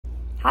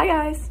Hi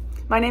guys,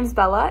 my name's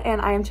Bella and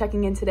I am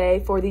checking in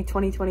today for the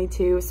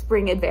 2022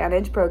 Spring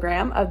Advantage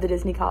program of the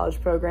Disney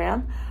College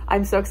program.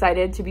 I'm so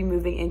excited to be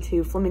moving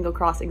into Flamingo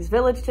Crossings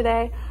Village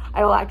today.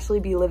 I will actually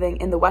be living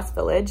in the West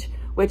Village,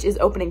 which is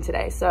opening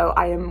today, so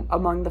I am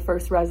among the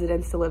first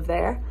residents to live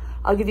there.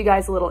 I'll give you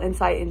guys a little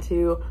insight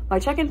into my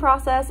check-in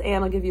process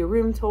and I'll give you a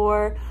room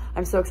tour.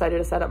 I'm so excited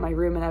to set up my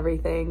room and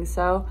everything,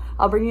 so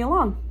I'll bring you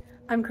along.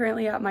 I'm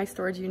currently at my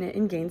storage unit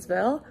in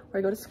Gainesville, where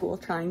I go to school,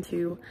 trying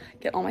to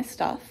get all my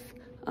stuff.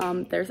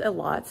 There's a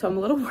lot, so I'm a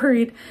little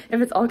worried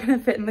if it's all gonna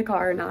fit in the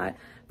car or not.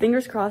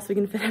 Fingers crossed we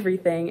can fit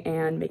everything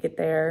and make it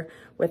there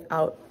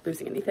without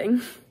losing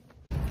anything.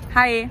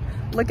 Hi,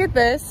 look at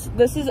this.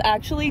 This is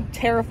actually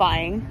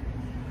terrifying.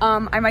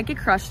 I might get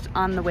crushed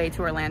on the way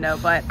to Orlando,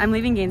 but I'm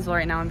leaving Gainesville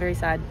right now. I'm very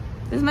sad.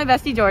 This is my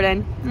bestie,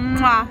 Jordan.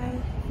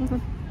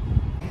 Mwah.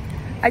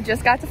 I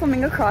just got to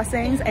Flamingo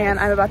Crossings and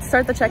I'm about to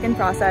start the check-in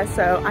process,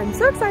 so I'm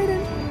so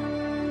excited.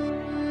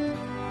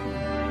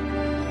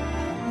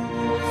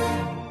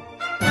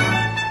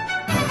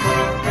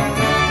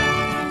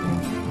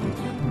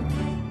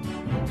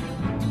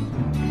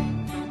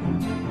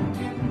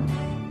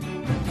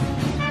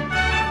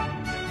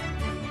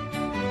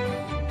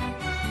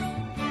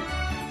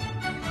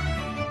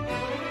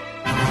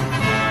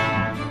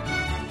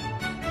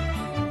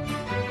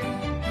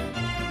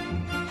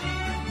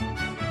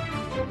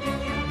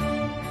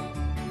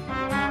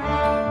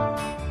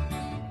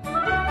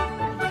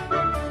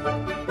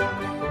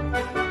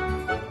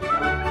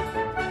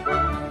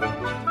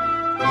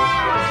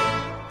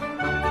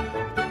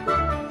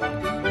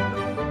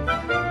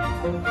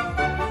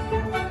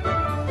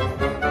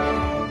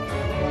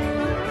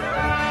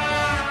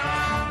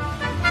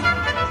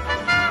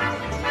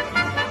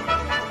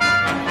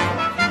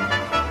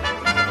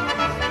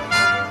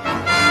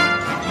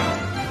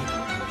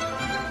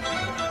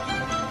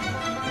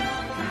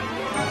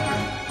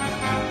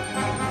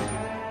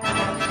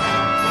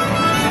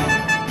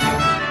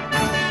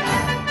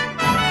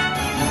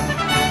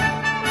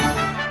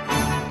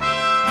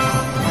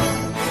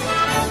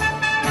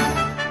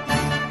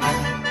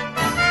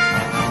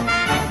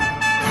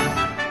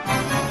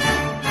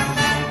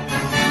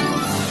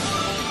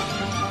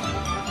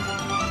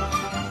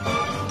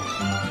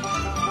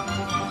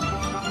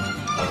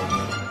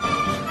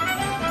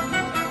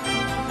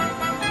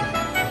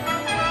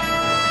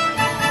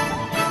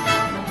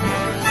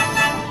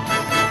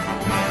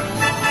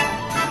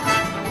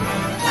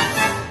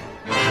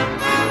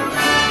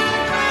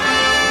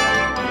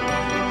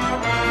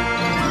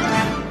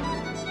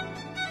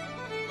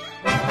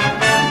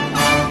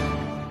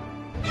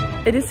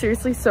 It is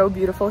seriously so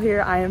beautiful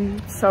here. I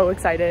am so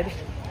excited.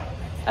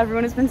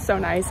 Everyone has been so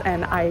nice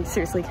and I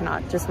seriously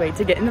cannot just wait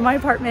to get into my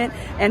apartment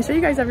and show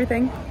you guys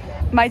everything.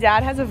 My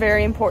dad has a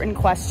very important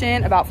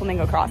question about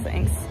Flamingo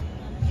Crossings.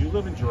 Do you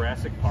live in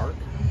Jurassic Park?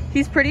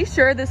 He's pretty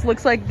sure this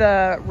looks like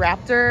the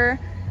Raptor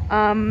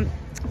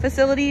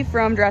facility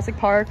from Jurassic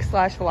Park /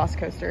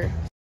 Velocicoaster.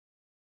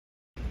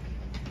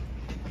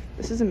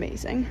 This is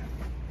amazing.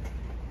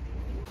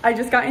 I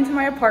just got into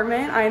my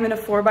apartment. I am in a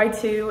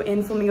 4x2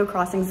 in Flamingo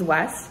Crossings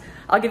West.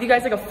 I'll give you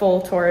guys like a full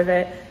tour of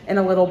it in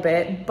a little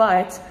bit,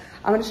 but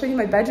I'm gonna show you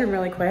my bedroom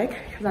really quick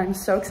because I'm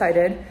so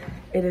excited.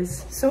 It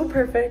is so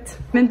perfect.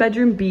 I'm in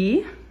bedroom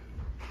B.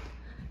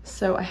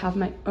 So I have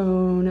my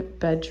own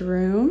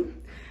bedroom.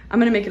 I'm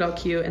gonna make it all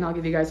cute and I'll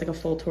give you guys like a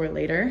full tour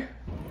later.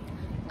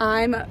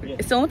 I'm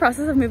still in the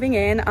process of moving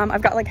in.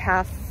 I've got like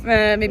half,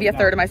 maybe a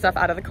third of my stuff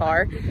out of the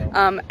car.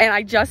 And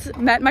I just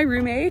met my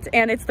roommate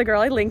and it's the girl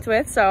I linked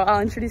with. So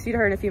I'll introduce you to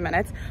her in a few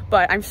minutes,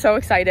 but I'm so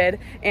excited.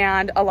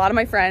 And a lot of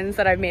my friends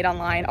that I've made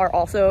online are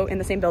also in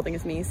the same building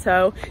as me.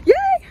 So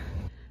yay!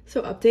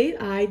 So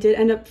update, I did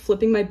end up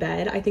flipping my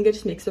bed. I think it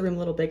just makes the room a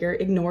little bigger.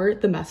 Ignore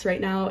the mess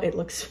right now. It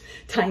looks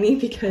tiny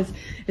because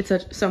it's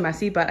so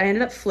messy, but I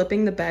ended up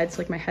flipping the bed so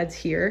like my head's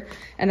here.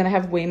 And then I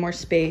have way more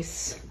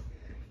space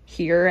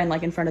here and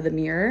like in front of the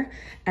mirror,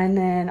 and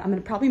then I'm gonna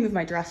probably move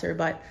my dresser,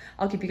 but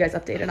I'll keep you guys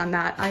updated on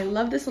that. I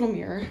love this little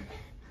mirror.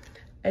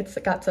 It's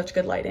got such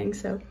good lighting,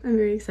 so I'm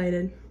very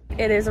excited.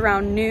 It is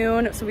around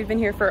noon, so we've been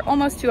here for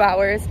almost 2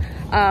 hours.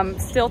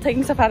 Still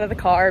taking stuff out of the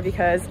car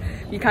because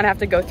you kind of have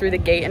to go through the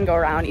gate and go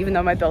around, even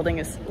though my building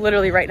is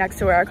literally right next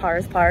to where our car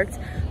is parked.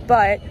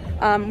 But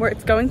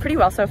it's going pretty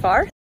well so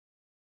far.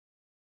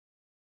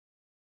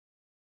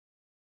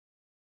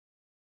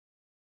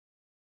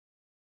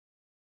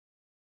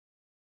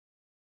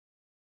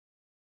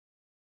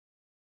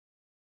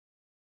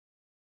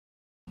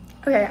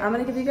 Okay, I'm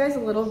gonna give you guys a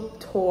little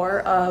tour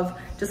of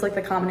just like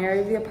the common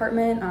area of the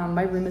apartment.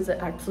 My room is an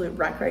absolute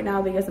wreck right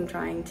now because I'm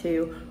trying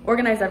to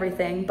organize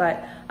everything,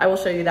 but I will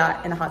show you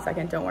that in a hot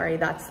second, don't worry.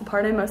 That's the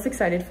part I'm most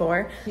excited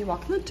for. You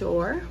walk in the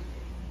door,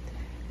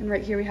 and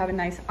right here we have a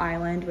nice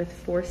island with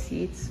 4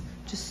 seats,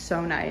 just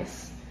so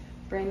nice.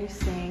 Brand new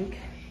sink.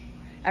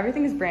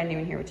 Everything is brand new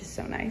in here, which is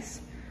so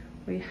nice.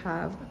 We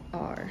have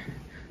our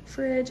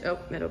fridge. Oh,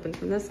 it opens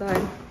from this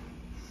side.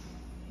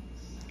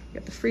 We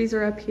got the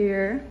freezer up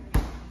here.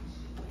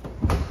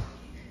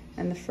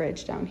 And the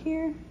fridge down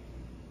here.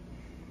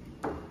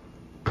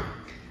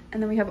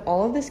 And then we have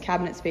all of this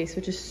cabinet space,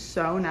 which is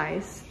so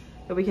nice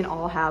that we can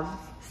all have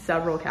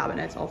several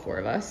cabinets, all 4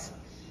 of us.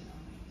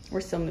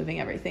 We're still moving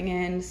everything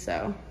in,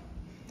 so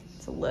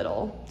it's a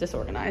little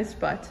disorganized,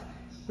 but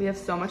we have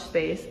so much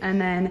space. And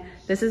then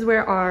this is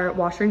where our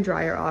washer and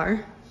dryer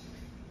are.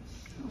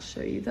 I'll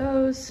show you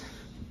those.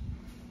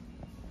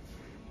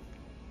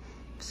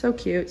 So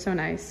cute, so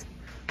nice.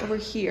 Over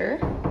here,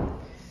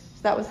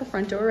 so that was the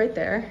front door right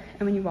there.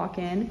 And when you walk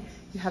in,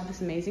 you have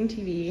this amazing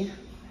TV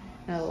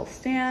and a little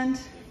stand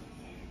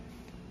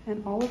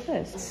and all of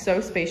this. It's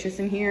so spacious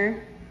in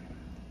here.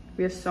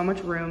 We have so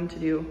much room to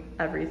do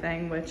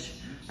everything, which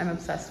I'm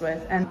obsessed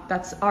with. And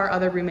that's our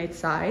other roommate's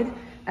side.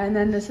 And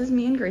then this is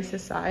me and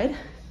Grace's side.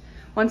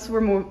 Once we're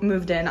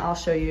moved in, I'll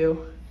show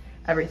you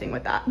everything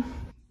with that.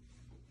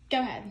 Go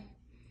ahead.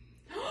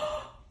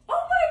 Oh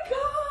my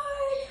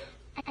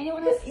God! I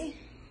don't want to see.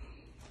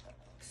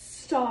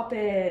 Stop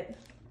it.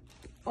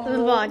 For the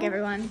vlog,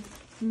 everyone.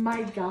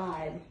 My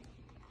God.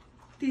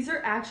 These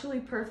are actually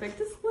perfect.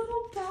 This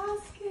little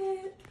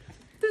basket.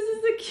 This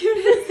is the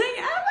cutest thing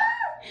ever.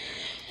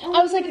 Oh,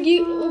 I was like,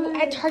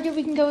 at Target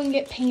we can go and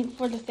get paint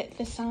for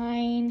the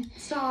sign.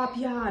 Stop,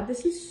 yeah.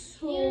 This is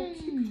so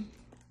cute.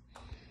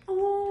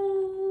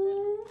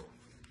 Oh.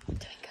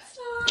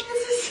 Stop,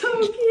 this is so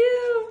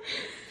cute.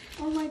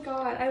 Oh my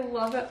God, I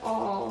love it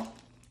all.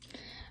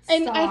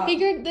 And I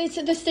figured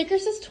the sticker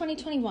says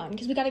 2021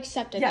 because we got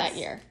accepted that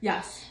year.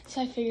 Yes.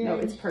 So I figured. No,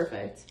 it's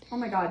perfect. Oh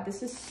my God,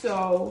 this is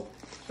so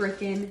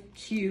freaking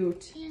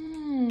cute.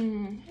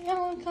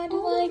 Oh, I kind of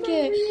like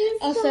it.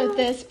 Also,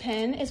 this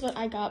pin is what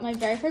I got. My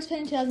very first pin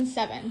in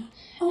 2007.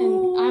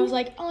 Oh. And I was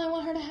like, oh, I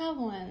want her to have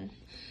one.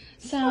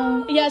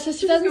 So, yeah, it says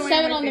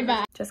 2007 on the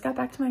back. Just got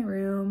back to my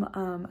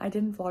room. I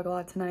didn't vlog a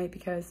lot tonight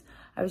because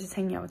I was just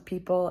hanging out with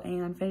people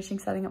and finishing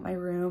setting up my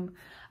room.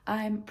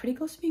 I'm pretty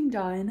close to being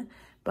done,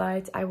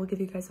 but I will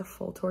give you guys a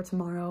full tour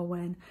tomorrow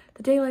when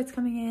the daylight's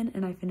coming in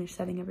and I finish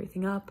setting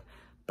everything up.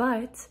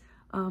 But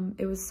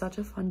it was such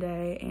a fun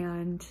day,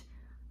 and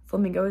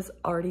Flamingo is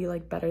already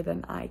like better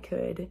than I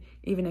could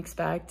even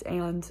expect.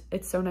 And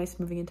it's so nice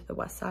moving into the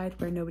west side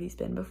where nobody's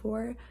been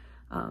before,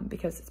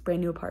 because it's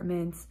brand new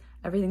apartments.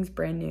 Everything's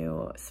brand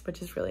new,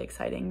 which is really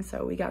exciting.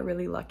 So we got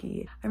really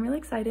lucky. I'm really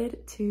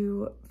excited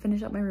to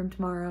finish up my room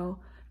tomorrow,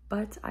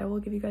 but I will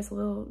give you guys a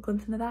little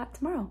glimpse into that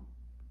tomorrow.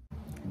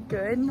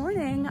 Good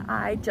morning.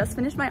 I just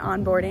finished my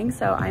onboarding,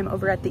 so I'm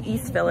over at the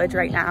East Village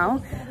right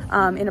now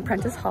in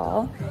Apprentice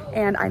Hall,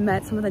 and I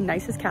met some of the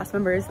nicest cast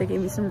members. They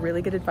gave me some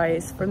really good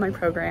advice for my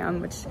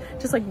program, which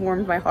just like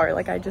warmed my heart.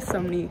 Like I had just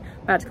so many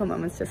magical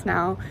moments just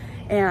now,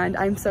 and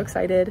I'm so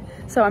excited.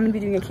 So I'm gonna be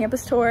doing a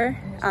campus tour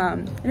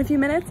in a few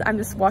minutes. I'm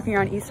just walking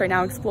around East right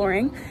now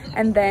exploring,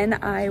 and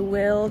then I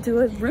will do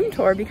a room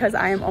tour because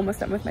I am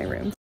almost done with my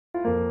room.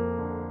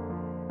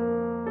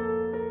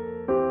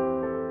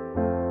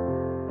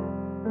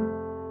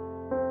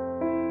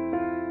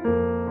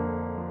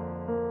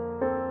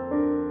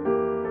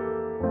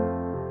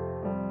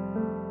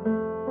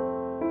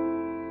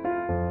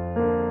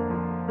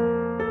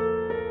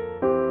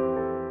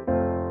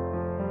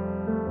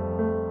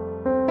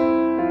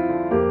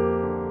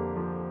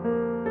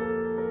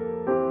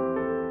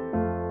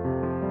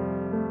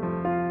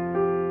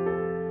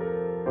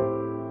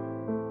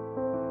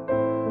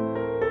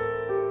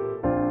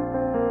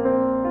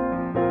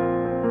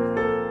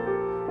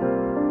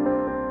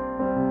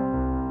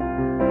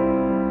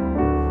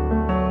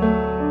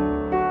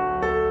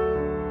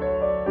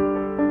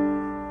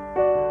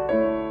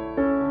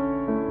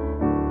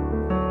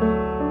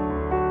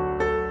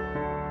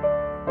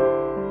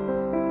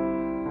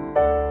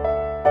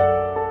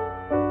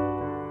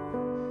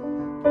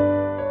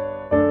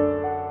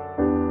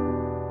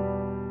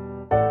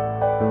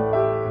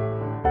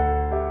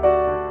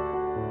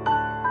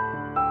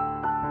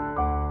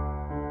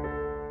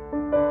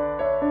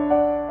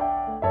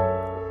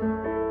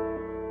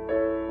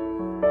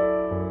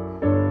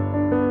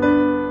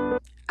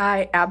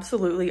 I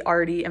absolutely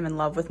already am in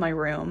love with my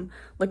room.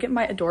 Look at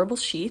my adorable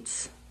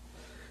sheets.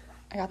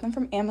 I got them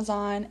from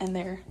Amazon and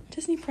they're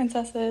Disney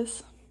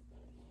princesses.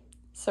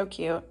 So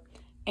cute.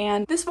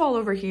 And this wall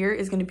over here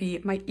is going to be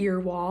my ear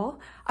wall.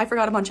 I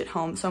forgot a bunch at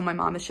home, so my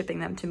mom is shipping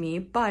them to me,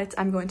 but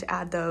I'm going to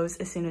add those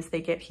as soon as they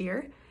get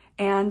here,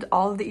 and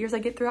all of the ears I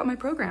get throughout my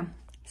program.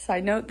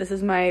 Side note, this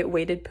is my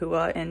weighted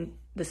Pua, and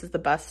this is the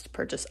best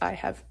purchase I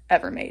have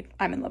ever made.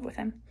 I'm in love with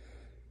him.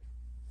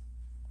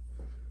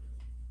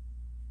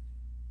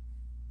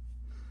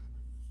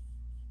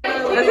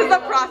 This is the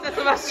process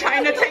of us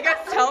trying to take a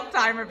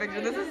self-timer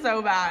picture. This is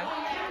so bad.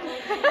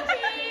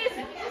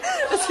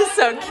 This is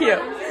so cute.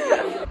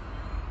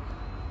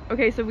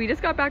 Okay, so we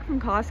just got back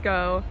from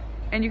Costco,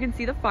 and you can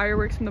see the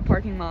fireworks from the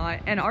parking lot,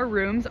 and our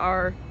rooms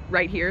are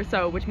right here,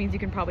 so which means you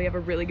can probably have a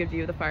really good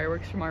view of the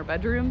fireworks from our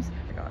bedrooms. Oh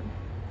my God.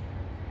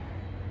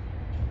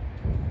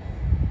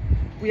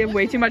 We have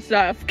way too much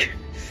stuff.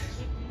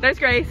 There's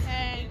Grace.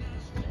 Hey.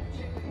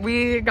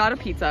 We got a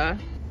pizza.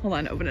 Hold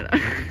on, open it up.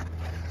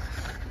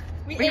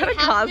 We got a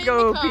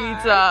Costco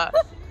pizza.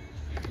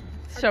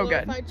 So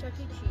good.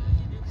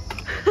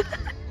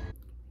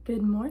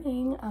 Good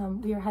morning.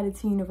 We are headed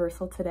to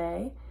Universal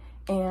today,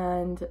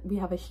 and we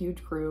have a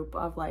huge group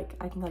of I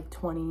think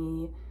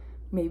 20,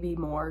 maybe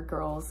more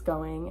girls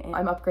going. And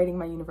I'm upgrading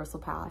my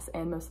Universal Pass,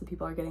 and most of the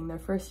people are getting their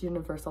first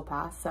Universal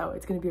Pass, so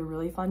it's gonna be a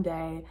really fun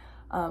day.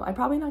 I'm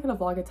probably not gonna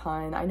vlog a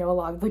ton. I know a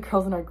lot of the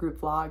girls in our group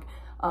vlog,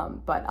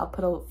 but I'll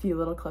put a few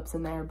little clips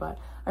in there. But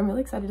I'm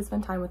really excited to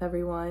spend time with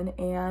everyone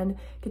and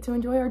get to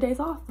enjoy our days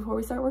off before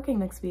we start working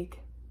next week.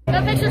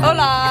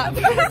 Hola!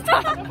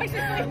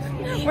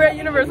 We're at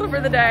Universal for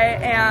the day,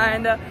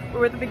 and we're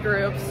with a big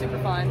group, super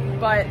fun.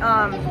 But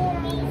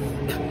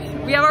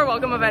we have our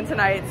welcome event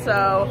tonight,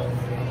 so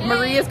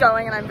Marie is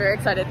going, and I'm very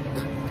excited.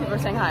 People are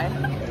saying hi.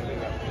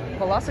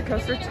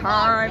 Velocicoaster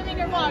time.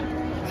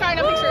 Sorry,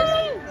 no pictures.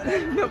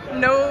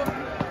 No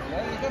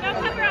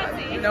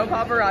paparazzi. No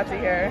paparazzi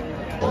here.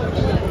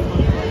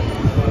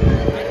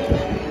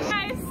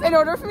 In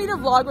order for me to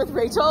vlog with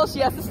Rachel, she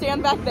has to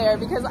stand back there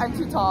because I'm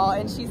too tall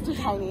and she's too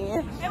tiny.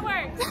 It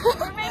works.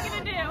 We're making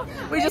it do.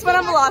 We just went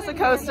on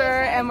Velocicoaster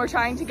and we're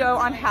trying to go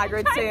on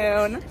Hagrid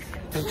soon.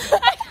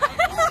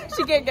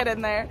 She can't get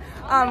in there.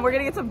 We're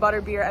gonna get some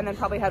butterbeer and then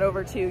probably head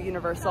over to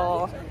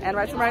Universal and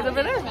ride some rides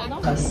over there.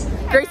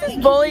 Grace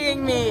is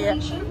bullying me.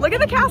 Look at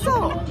the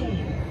castle.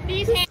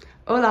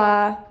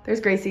 Hola,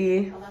 there's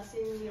Gracie.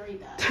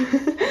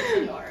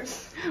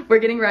 We're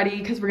getting ready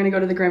because we're gonna go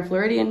to the Grand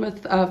Floridian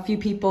with a few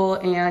people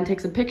and take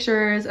some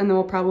pictures, and then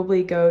we'll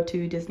probably go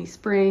to Disney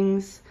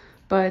Springs.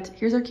 But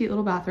here's our cute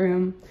little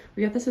bathroom.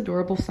 We got this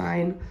adorable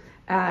sign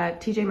at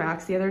TJ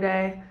Maxx the other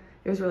day.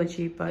 It was really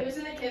cheap, but it was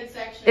in the kids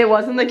section. It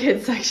was in the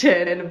kids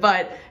section,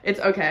 but it's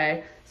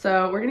okay.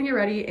 So we're gonna get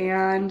ready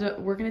and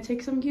we're gonna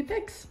take some cute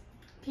pics.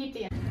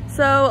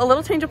 So a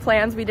little change of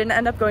plans. We didn't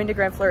end up going to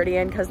Grand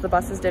Floridian because the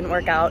buses didn't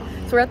work out.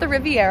 So we're at the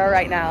Riviera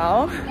right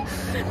now.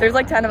 There's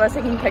like 10 of us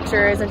taking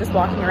pictures and just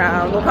walking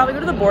around. We'll probably go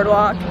to the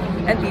boardwalk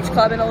and beach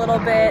club in a little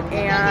bit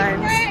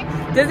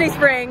and Disney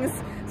Springs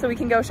so we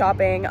can go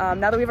shopping now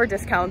that we have our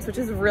discounts, which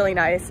is really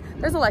nice.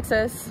 There's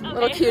Alexis,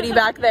 little cutie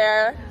back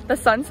there. The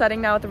sun's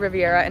setting now at the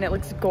Riviera and it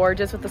looks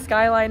gorgeous with the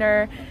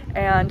Skyliner,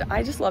 and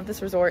I just love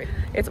this resort.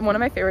 It's one of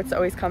my favorites to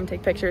always come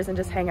take pictures and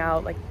just hang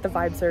out. Like, the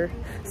vibes are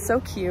so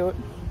cute.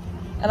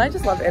 And I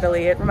just love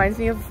Italy. It reminds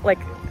me of like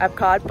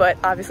Epcot, but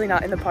obviously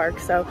not in the park.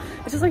 So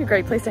it's just like a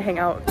great place to hang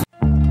out.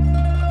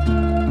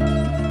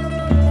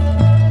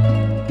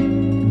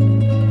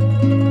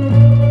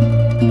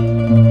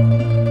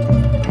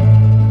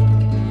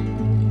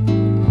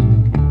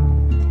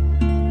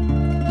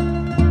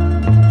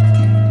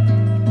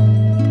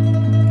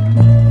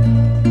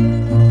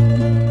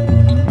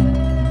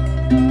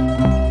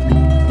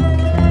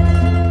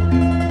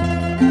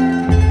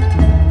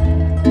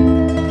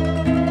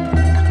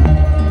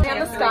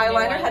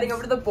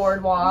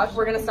 Boardwalk.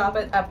 We're gonna stop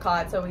at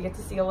Epcot so we get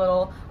to see a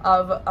little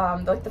of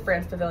like the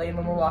France Pavilion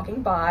when we're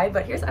walking by.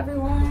 But here's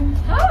everyone.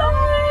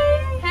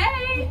 Hi!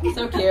 Hey!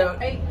 So cute.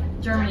 Hey,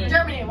 Germany.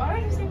 Germany. Why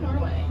did I just say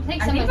Norway?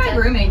 I think my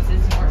roommate's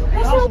is Norway.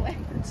 Oh.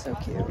 It's so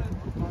cute.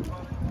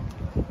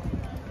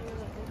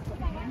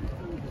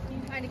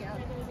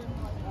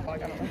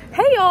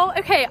 Hey y'all,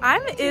 okay,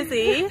 I'm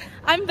Izzy.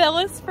 I'm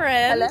Bella's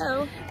friend.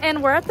 Hello.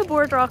 And we're at the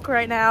boardwalk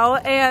right now,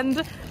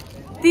 and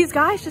these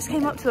guys just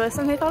came up to us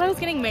and they thought I was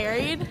getting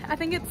married. I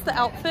think it's the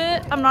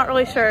outfit. I'm not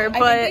really sure,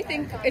 but I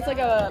think they think it's like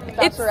a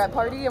bachelorette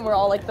party and we're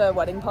all like the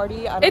wedding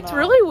party. I don't know.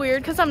 really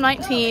weird because I'm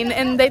 19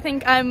 and they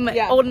think I'm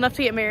old enough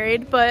to get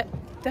married, but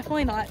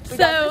definitely not. We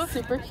got this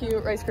super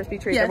cute Rice Krispie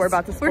treat that we're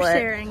about to split. We're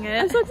sharing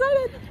it. I'm so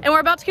excited. And we're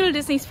about to go to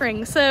Disney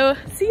Springs, so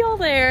see y'all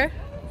there.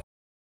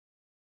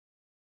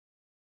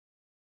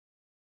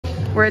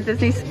 We're at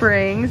Disney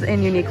Springs in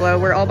Uniqlo.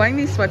 We're all buying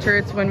these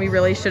sweatshirts when we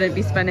really shouldn't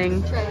be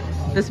spending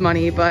this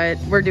money, but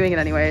we're doing it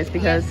anyways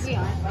because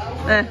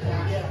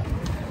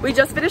we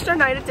just finished our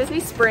night at Disney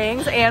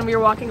Springs and we are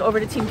walking over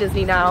to Team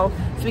Disney now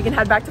so we can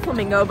head back to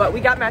Flamingo, but we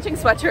got matching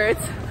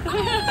sweatshirts.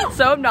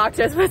 So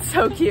obnoxious, but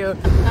so cute.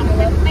 That's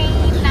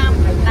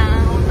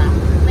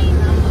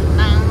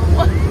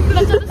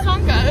how the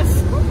song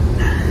goes.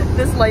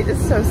 This light is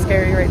so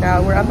scary right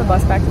now. We're on the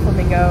bus back to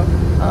Flamingo.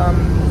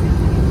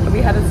 We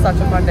had such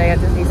a fun day at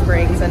Disney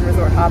Springs and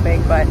resort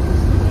hopping, but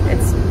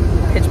it's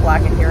pitch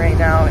black in here right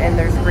now and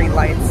there's green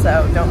lights,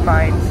 so don't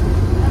mind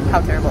how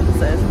terrible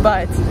this is.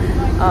 But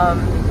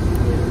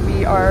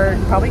we are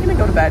probably gonna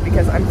go to bed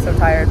because I'm so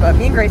tired, but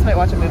me and Grace might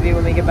watch a movie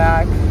when we get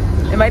back.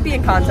 It might be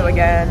Encanto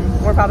again.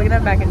 We're probably gonna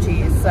have mac and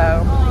cheese, so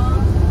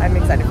I'm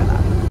excited for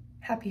that.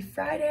 Happy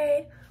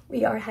Friday.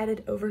 We are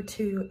headed over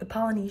to the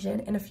Polynesian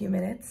in a few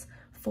minutes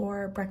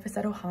for breakfast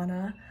at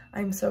Ohana.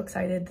 I'm so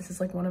excited. This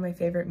is like one of my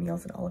favorite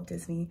meals in all of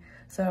Disney.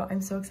 So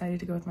I'm so excited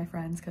to go with my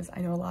friends because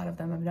I know a lot of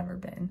them have never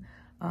been.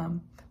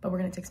 But we're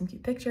gonna take some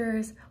cute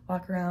pictures,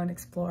 walk around,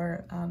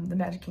 explore the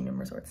Magic Kingdom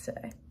resorts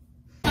today.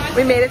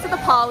 We made it to the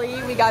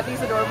Poly. We got these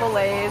adorable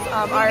lays. We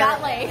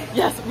got laid.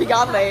 Yes, we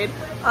got laid.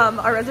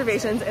 Our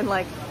reservation's in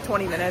like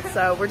 20 minutes,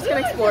 so we're just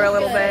gonna explore a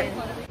little bit.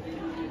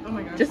 Oh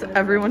my gosh. Just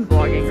everyone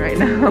vlogging right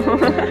now.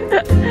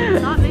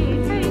 Not me.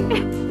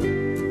 Hey.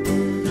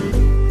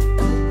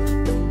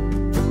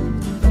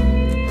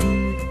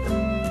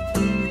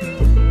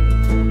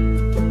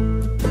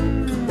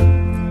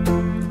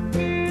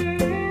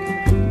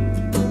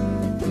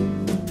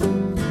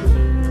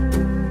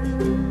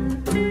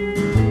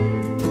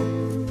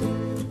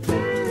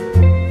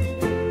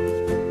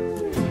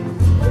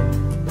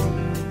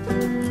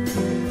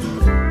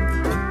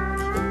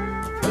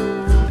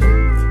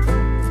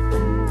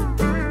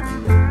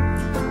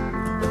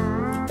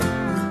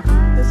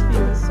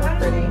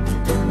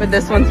 but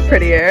this one's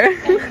prettier.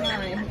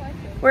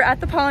 We're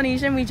at the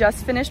Polynesian. We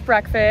just finished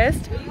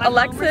breakfast.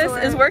 Alexis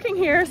is working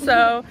here,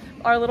 so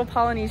our little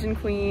Polynesian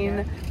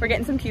queen. We're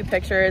getting some cute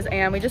pictures,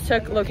 and we just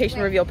took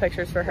location reveal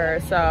pictures for her,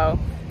 so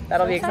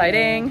that'll be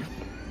exciting.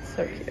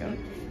 So cute.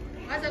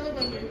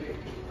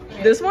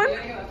 This one?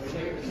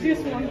 This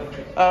one.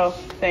 Oh,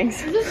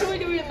 thanks. Is this what we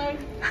do in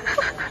life?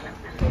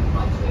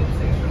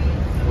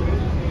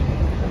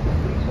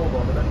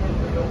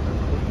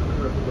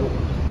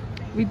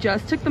 We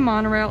just took the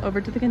monorail over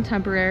to the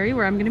Contemporary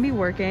where I'm gonna be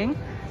working.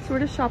 So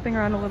we're just shopping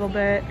around a little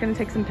bit, gonna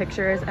take some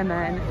pictures and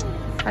then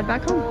head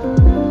back home.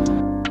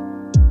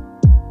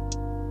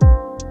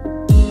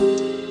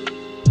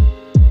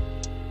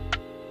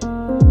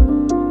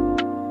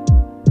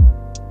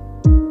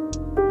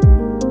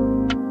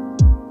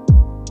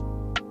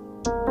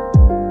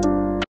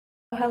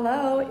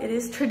 Hello, it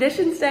is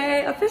Traditions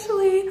Day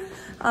officially.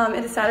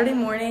 It is Saturday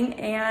morning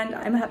and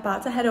I'm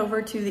about to head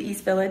over to the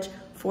East Village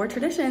for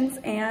Traditions,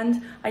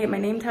 and I get my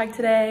name tag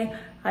today,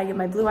 I get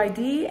my blue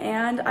ID,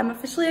 and I'm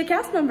officially a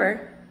cast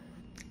member.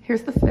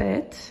 Here's the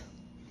fit.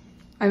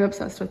 I'm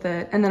obsessed with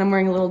it. And then I'm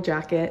wearing a little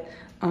jacket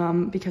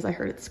because I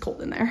heard it's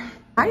cold in there.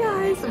 Hi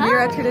guys, we're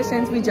at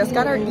Traditions. We just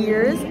got our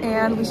ears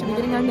and we should be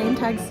getting our name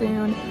tag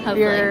soon.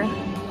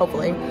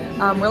 Hopefully.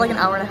 We're like an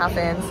hour and a half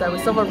in, so we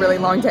still have a really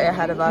long day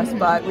ahead of us,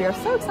 but we are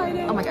so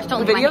excited. Oh my gosh, the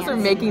videos are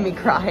making me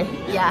cry.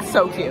 Yeah.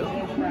 So cute.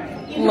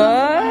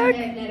 Look.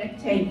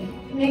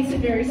 Makes it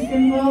very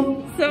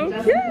simple. So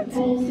cute.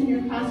 Holes in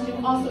your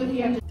costume. Also, if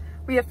you have to.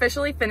 We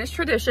officially finished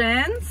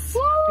Traditions.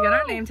 Woo! We got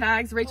our name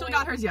tags. Rachel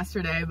got hers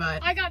yesterday,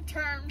 but I got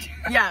termed.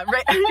 Yeah,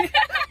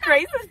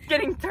 Grace is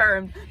getting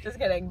termed. Just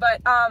kidding.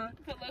 But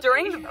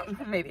during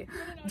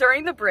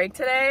the break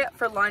today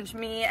for lunch,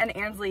 me and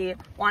Ansley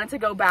wanted to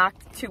go back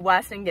to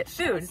West and get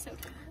food.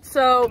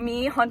 So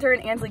me, Hunter,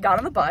 and Ansley got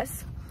on the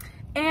bus,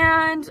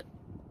 and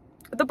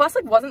the bus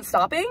like wasn't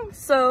stopping.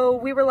 So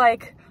we were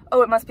like,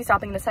 oh, it must be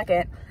stopping in a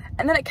second.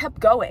 And then it kept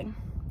going.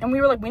 And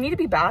we were like, we need to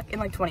be back in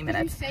like 20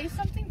 minutes. Did you say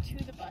something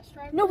to the bus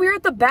driver? No, we were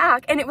at the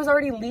back and it was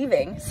already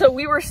leaving. So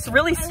we were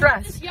really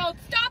stressed. Just yelled,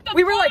 stop the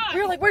we bus!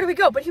 were like, where do we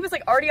go? But he was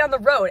like already on the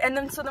road. And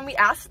then we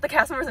asked the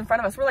cast members in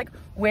front of us, we're like,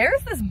 where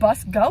is this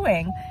bus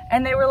going?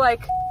 And they were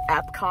like,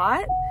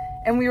 Epcot.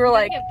 And we were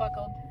like, get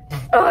buckled.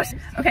 Ugh.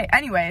 Okay,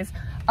 anyways,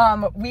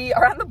 we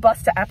are on the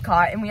bus to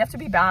Epcot and we have to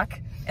be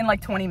back in like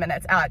 20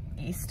 minutes at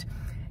East.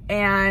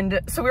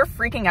 And so we were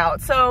freaking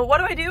out. So what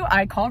do?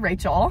 I call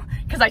Rachel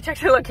because I checked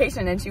her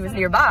location and she was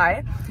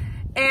nearby.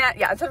 And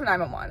yeah, instead of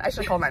 911, I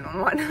should call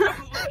 911.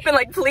 Been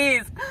like,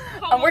 please,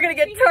 we're gonna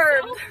get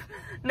termed.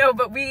 No,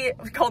 but we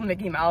called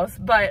Mickey Mouse.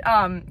 But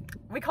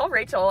we called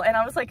Rachel and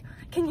I was like,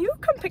 can you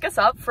come pick us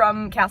up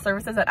from cast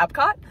services at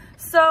Epcot?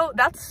 So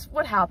that's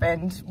what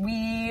happened.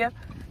 We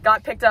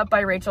got picked up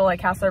by Rachel at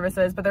cast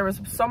services, but there was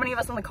so many of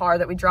us in the car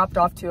that we dropped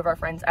off 2 of our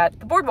friends at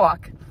the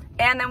boardwalk.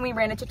 And then we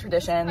ran into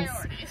Traditions.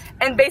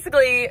 And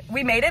basically,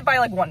 we made it by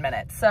like 1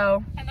 minute,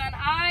 so. And then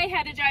I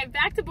had to drive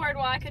back to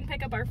Boardwalk and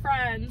pick up our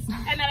friends.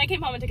 And then I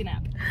came home and took a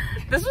nap.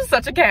 This was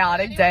such a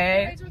chaotic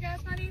day.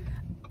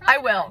 I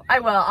will.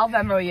 I'll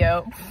Venmo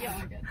you. Yeah,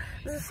 we're good.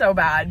 This is so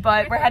bad.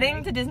 But we're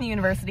heading to Disney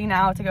University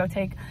now to go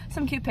take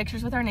some cute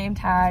pictures with our name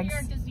tags.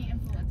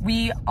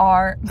 We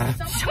are.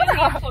 Shut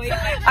up.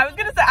 I was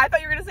gonna say, I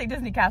thought you were gonna say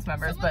Disney cast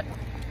members, but.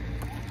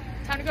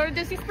 Time to go to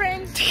Disney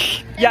Springs.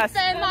 Yes.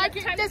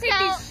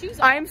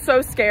 I'm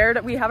so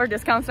scared. We have our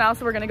discounts now,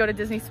 so we're gonna go to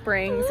Disney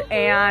Springs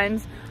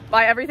and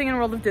buy everything in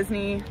World of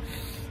Disney,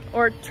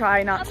 or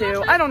try not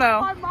to. I don't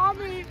know.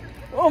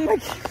 Oh my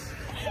god.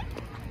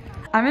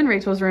 I'm in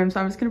Rachel's room,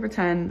 so I'm just gonna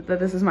pretend that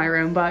this is my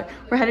room, but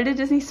we're headed to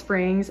Disney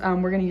Springs.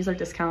 We're gonna use our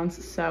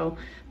discounts, so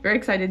very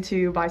excited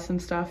to buy some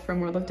stuff from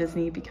World of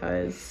Disney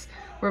because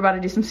we're about to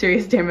do some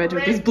serious damage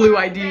with these blue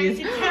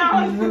IDs.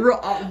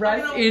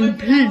 Rest in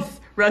peace.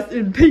 Rest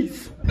in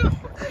peace. Ah!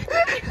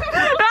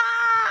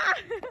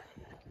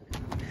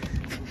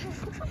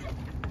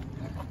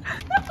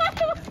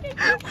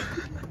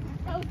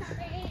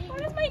 Why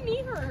does my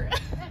knee hurt?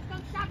 Let's go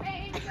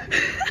shopping.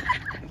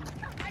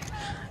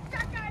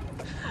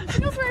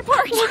 That's where I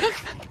parked.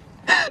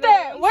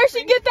 There, where'd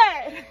she get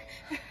that?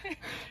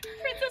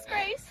 Princess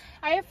Grace.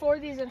 I have 4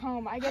 of these at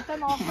home. I get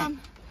them all from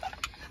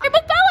Bella.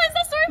 Is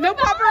that story? No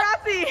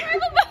paparazzi.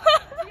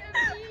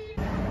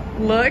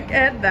 Look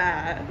at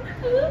that.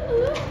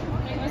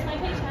 Where's my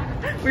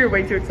paycheck? We were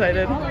way too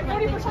excited.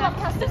 40% off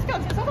cash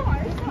discounts. It's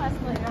otherwise.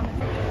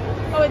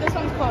 Oh wait, this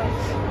one's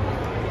closed.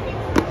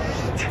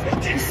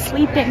 She's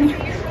sleeping.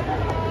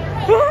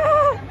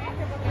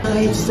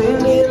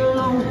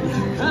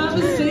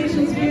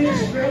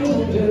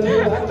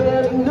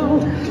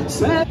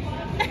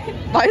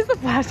 Why is the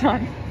flash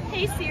on?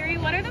 Hey Siri,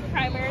 what are the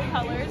primary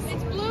colors?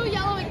 It's blue,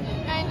 yellow,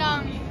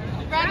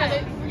 and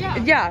red.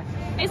 Yeah.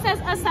 It says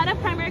a set of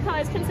primary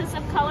colors consists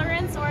of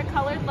colorants or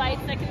colored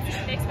lights that can be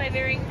mixed by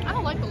varying. I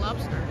don't like the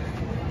lobster.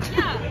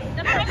 Yeah,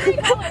 the primary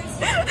colors.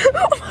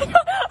 Oh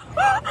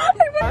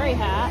my god. Sorry,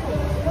 hat.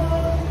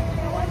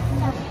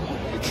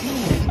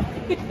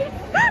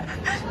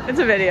 It's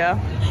a video.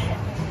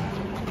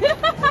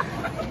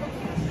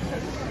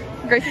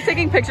 Grace is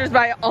taking pictures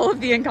by all of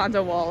the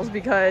Encanto walls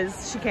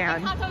because she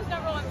can. Encanto's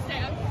number one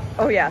stand.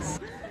 Oh yes.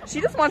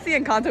 She just wants the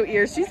Encanto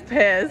ears. She's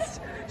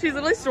pissed. She's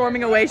literally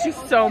storming away. She's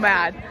so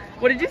mad.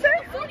 What did you say?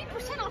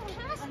 40% off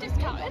cast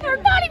discount, and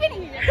they're not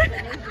even here.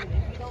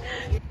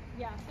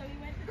 Yeah, so we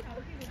went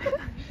to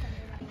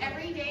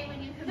Every day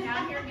when you come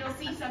down here, you'll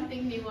see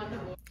something new on the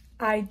wall.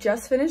 I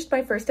just finished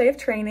my first day of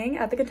training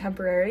at the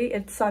Contemporary.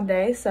 It's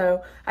Sunday,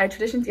 so I had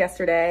traditions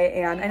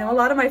yesterday, and I know a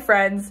lot of my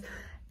friends.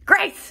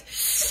 Grace!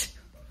 Shh!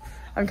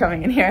 I'm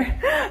coming in here.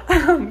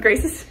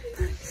 Grace is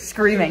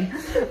screaming.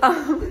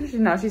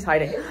 Now she's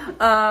hiding.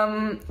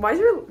 Why is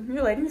your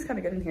lighting is kind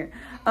of good in here.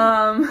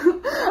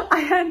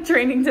 I had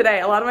training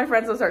today. A lot of my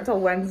friends will start till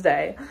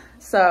Wednesday.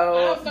 So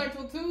I don't start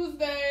till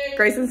Tuesday.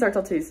 Grace doesn't start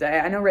till Tuesday.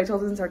 I know Rachel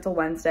doesn't start till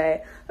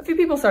Wednesday. A few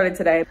people started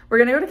today. We're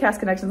gonna go to Cast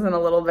Connections in a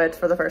little bit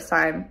for the first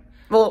time.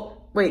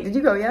 Well, wait, did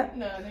you go yet?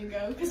 No, I didn't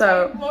go. Because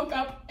So- I woke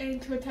up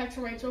into a text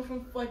from Rachel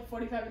from like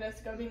 45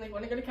 minutes ago being like,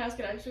 want to go to Cast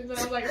Connections? And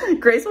I was like,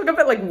 Grace woke up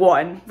at like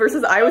 1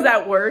 versus I was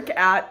at work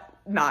at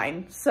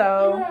 9.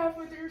 So you're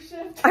halfway through your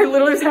shift. I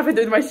literally was halfway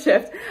through my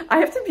shift. I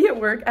have to be at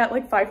work at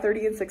like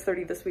 5:30 and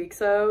 6:30 this week.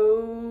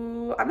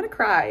 So I'm gonna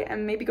cry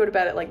and maybe go to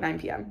bed at like 9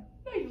 p.m.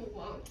 No, you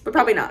won't. But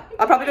probably not.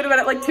 I'll probably go to bed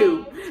at like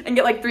 2 and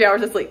get like 3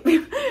 hours of sleep.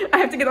 I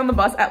have to get on the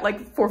bus at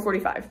like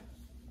 4:45.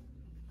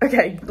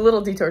 Okay,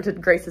 little detour to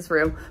Grace's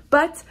room.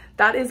 But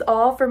that is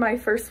all for my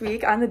first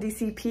week on the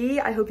DCP.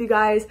 I hope you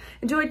guys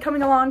enjoyed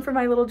coming along for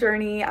my little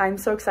journey. I'm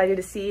so excited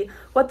to see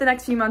what the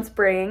next few months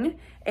bring.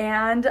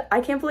 And I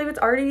can't believe it's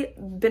already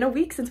been a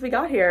week since we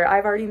got here.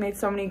 I've already made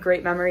so many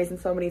great memories and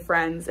so many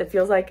friends. It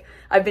feels like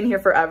I've been here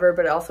forever,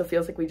 but it also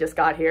feels like we just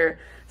got here.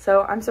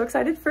 So I'm so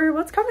excited for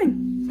what's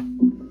coming.